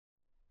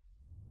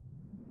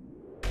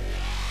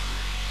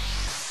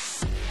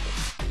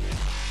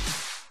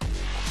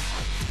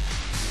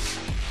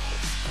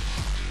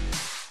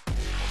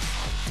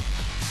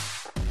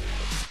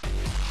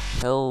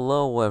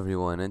Hello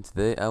everyone, and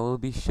today I will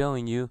be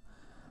showing you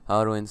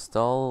how to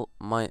install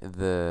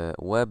the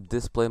web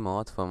display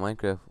mod for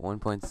Minecraft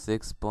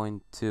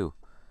 1.6.2.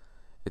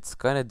 It's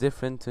kinda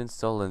different to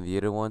install than the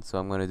other one, so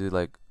I'm gonna do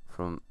like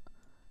from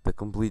the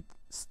complete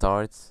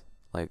start,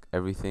 like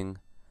everything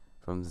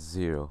from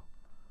zero,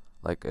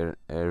 like a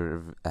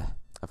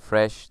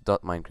fresh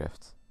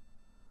 .minecraft,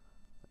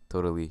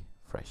 totally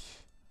fresh,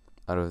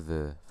 out of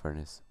the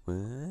furnace.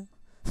 What?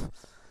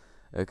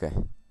 Okay,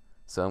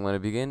 so I'm gonna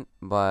begin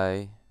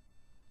by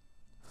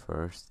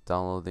first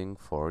downloading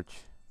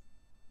Forge.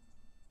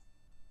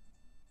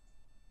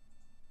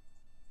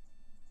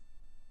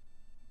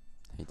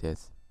 Hate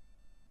that.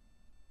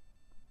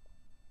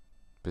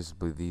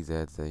 Basically these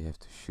ads that you have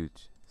to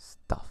shoot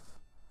stuff.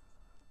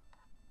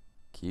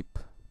 Keep.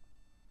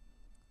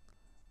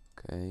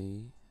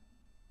 Okay.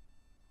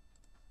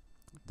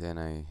 Then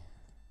I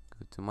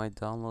go to my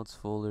downloads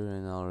folder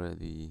and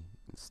already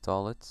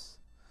install it.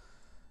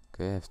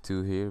 Okay, I have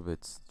two here, but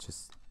it's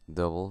just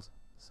doubled,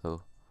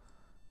 so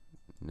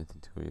nothing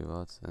to worry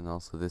about. And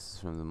also this is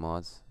from the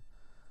mods.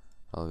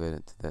 I'll get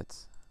into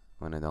that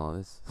when I download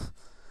this.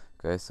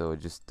 Okay, so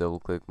just double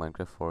click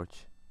Minecraft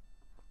Forge.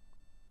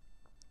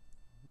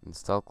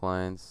 Install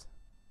clients.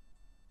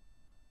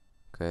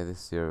 Okay,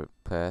 this is your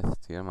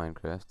path to your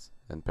Minecraft,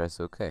 and press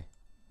OK.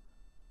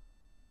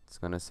 It's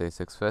gonna say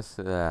success.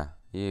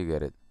 You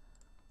get it.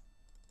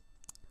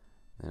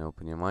 Then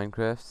open your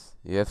Minecraft.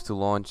 You have to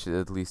launch it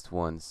at least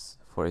once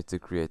for it to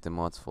create the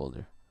mods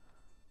folder.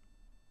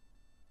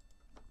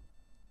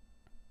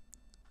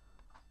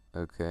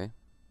 Okay.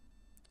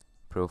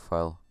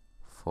 Profile,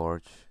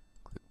 Forge,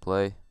 click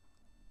play.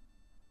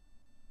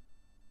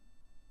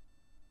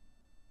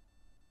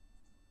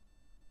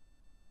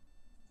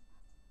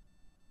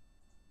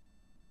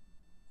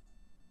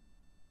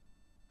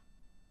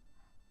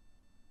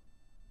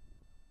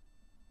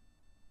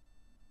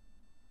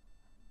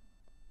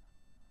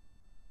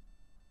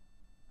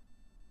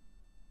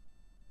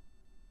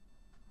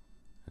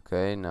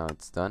 Okay, now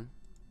it's done.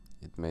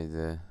 It made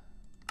the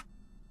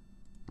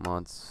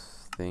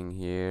mods thing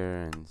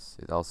here, and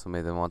it also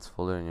made the mods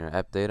folder in your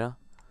app data.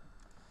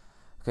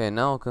 Okay,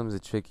 now comes the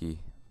tricky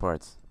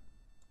part.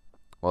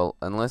 Well,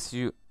 unless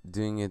you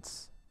doing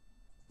it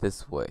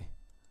this way,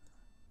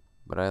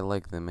 but I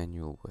like the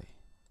manual way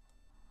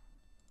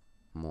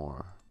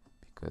more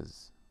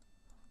because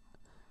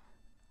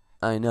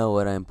I know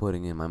what I'm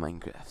putting in my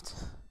Minecraft.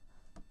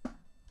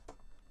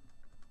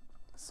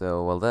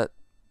 So while that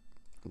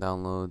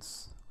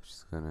downloads, which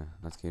is gonna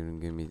not even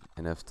give me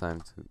enough time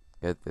to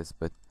get this,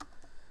 but I'm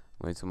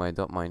going to my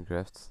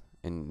 .minecraft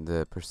in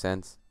the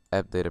percent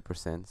app data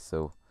percent,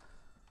 so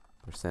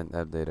percent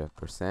app data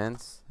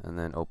percent, and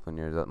then open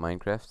your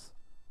 .minecraft.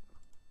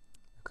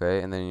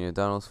 Okay, and then in your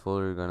downloads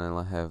folder you're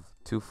gonna have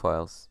two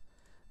files,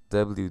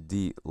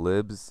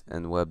 wd-libs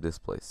and web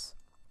displays.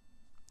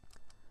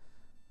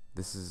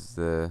 This is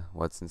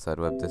what's inside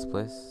web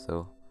displays.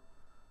 So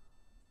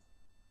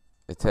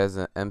it has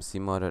an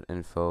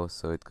mcmod.info,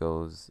 so it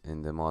goes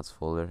in the mods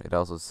folder. It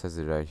also says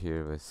it right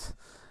here, but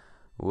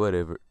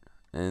whatever.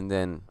 And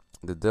then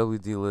the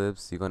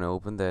wd-libs, you're gonna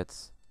open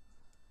that.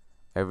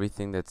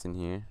 Everything that's in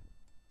here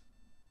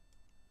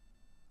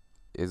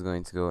is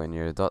going to go in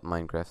your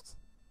 .minecraft.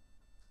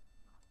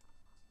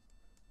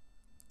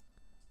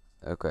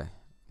 Okay,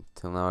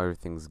 till now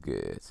everything's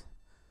good.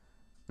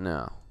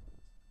 Now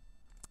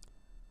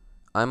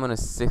I'm on a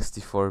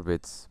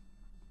 64-bit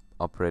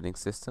operating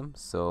system,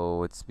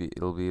 so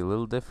it'll be a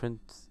little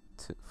different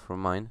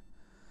from mine.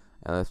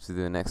 I'll have to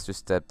do an extra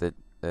step that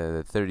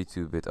the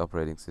 32-bit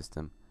operating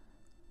system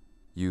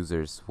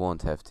users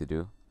won't have to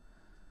do,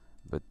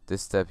 but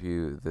this step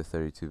the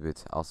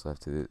 32-bit also have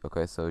to do.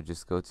 Okay, so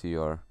just go to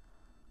your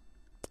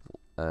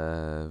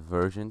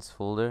versions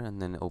folder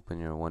and then open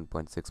your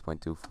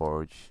 1.6.2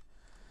 Forge,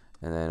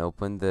 and then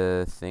open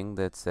the thing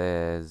that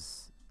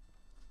says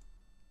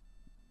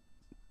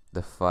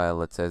the file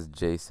that says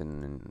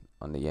JSON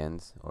on the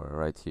end, or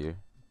right here,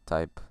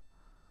 type.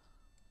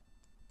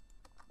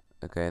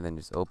 Okay, then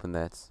just open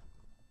that,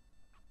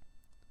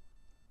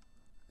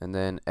 and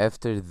then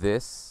after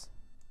this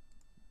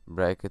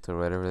bracket or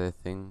whatever the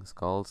thing is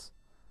called,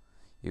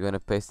 you're gonna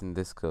paste in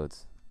this code.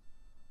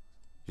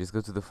 Just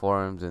go to the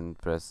forums and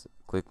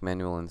click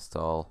manual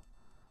install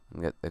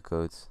and get the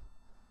code.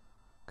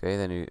 Okay,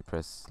 then you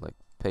press like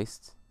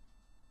paste,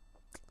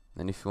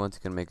 and if you want you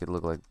can make it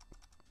look like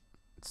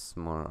it's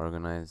more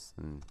organized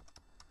and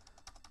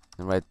in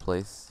the right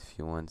place if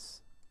you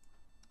want,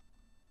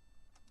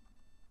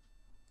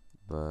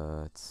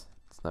 but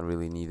it's not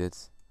really needed.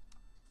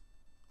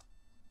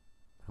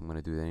 I'm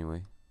gonna do it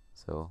anyway,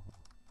 so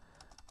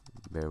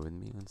bear with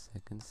me 1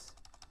 second.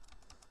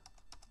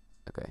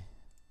 Okay,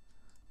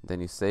 then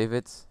you save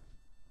it,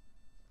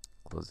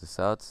 close this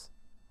out,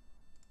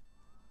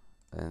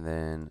 and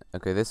then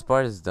okay, this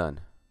part is done.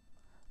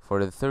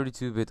 For the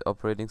 32-bit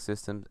operating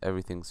system,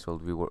 everything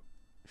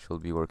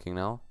should be working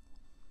now.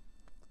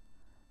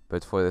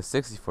 But for the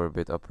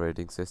 64-bit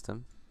operating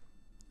system,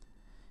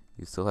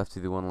 you still have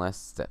to do one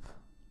last step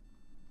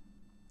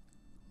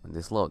when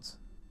this loads.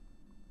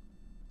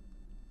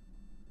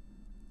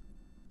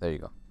 There you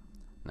go.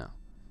 Now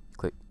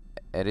click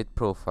edit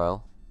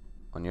profile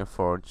on your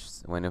Forge.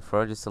 When your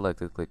Forge is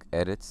selected, click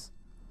edits.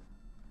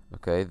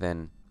 Okay,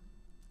 then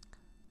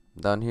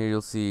down here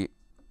you'll see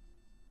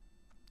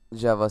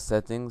Java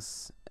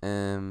settings.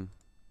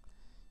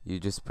 You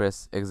just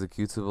press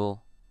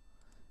executable,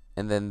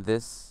 and then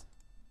this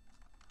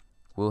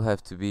will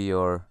have to be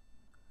your,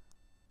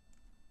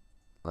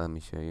 let me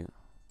show you,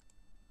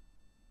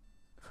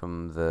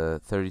 from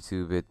the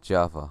 32-bit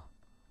Java.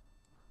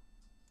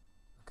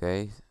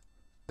 Okay,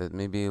 that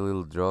may be a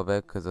little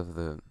drawback because of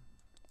the,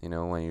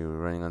 when you're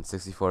running on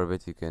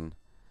 64-bit,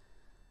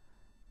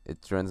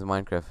 it runs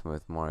Minecraft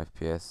with more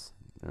FPS,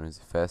 it runs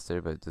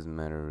faster, but it doesn't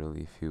matter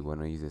really if you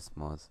want to use this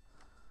mods.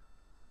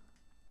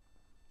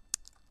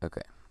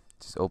 Okay,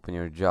 just open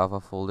your Java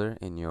folder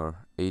in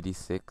your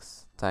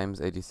 86 times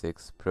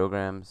 86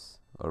 programs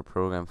or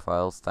program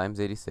files times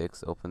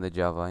 86. Open the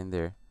Java in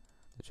there,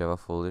 the Java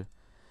folder,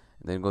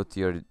 and then go to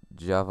your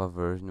Java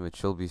version, which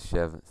should be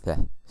 7.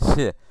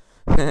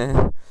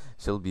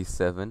 Should be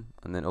 7,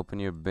 and then open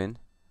your bin.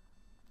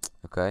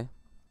 Okay,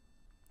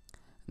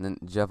 and then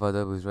Java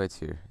W is right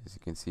here, as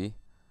you can see.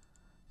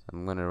 So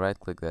I'm gonna right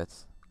click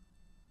that,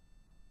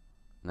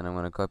 and then I'm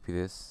gonna copy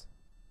this.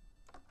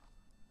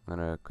 I'm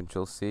gonna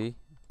Control C,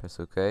 press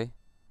OK,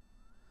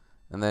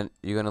 and then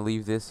you're gonna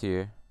leave this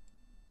here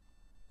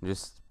and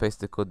just paste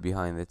the code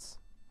behind it.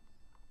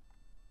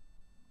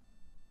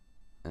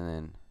 And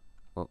then,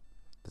 oh,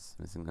 this is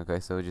missing. Okay,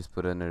 so just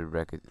put another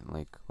bracket,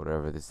 like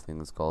whatever this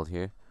thing is called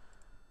here,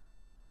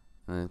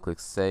 and then click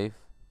save,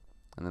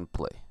 and then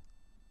play.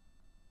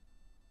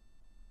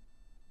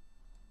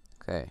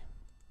 Okay,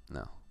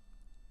 now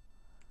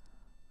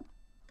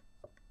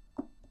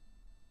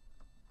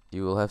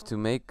you will have to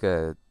make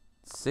a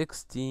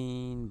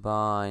 16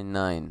 by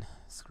 9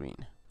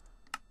 screen.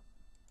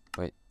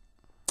 Wait,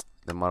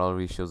 the model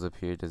already shows up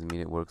here, doesn't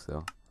mean it works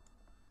though.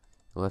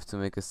 You'll have to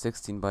make a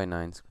 16 by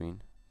 9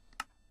 screen,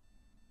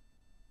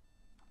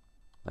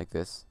 like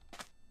this.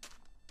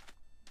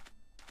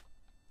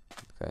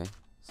 Okay,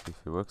 see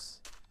if it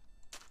works.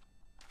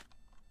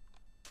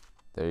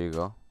 There you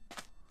go.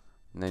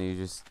 And then you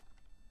just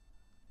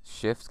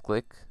shift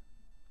click,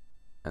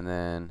 and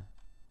then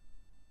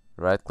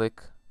right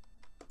click,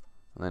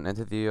 and then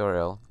enter the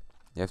URL.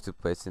 You have to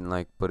place in,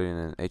 like, put it in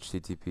an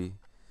HTTP,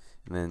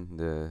 and then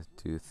the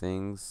two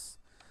things,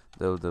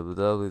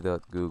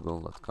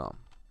 www.google.com.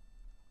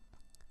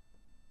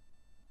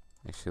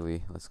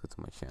 Actually, let's go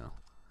to my channel,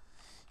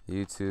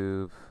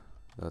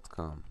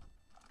 youtube.com.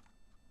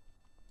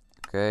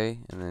 Okay,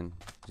 and then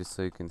just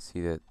so you can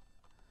see that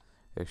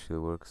it actually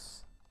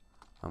works,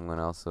 I'm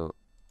gonna also,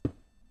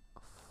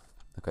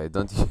 okay,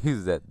 don't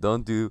use that,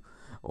 don't do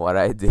what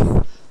I did.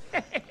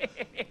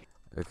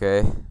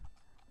 Okay, you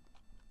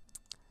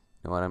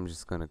know what, I'm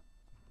just gonna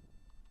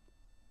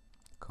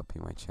copy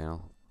my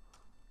channel,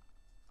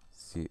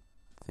 see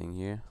thing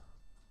here,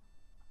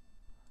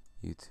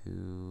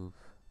 YouTube.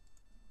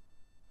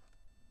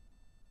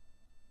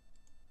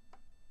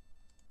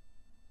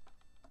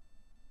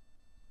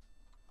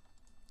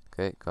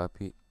 Okay,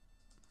 copy,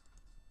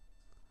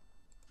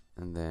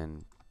 and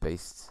then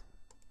paste.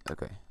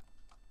 Okay,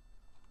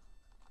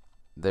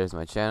 there's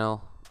my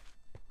channel.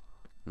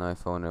 Now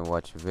if I want to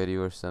watch a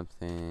video or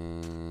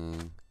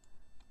something,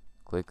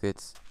 click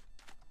it,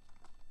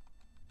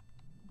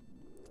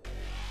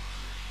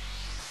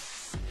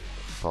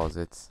 pause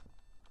it,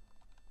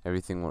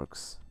 everything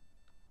works.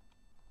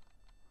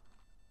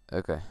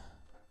 Okay,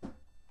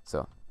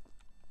 so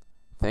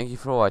thank you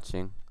for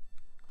watching.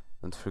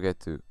 Don't forget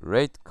to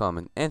rate,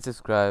 comment, and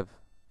subscribe.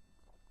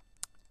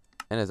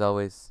 And as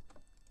always,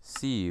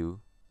 see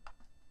you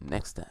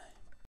next time.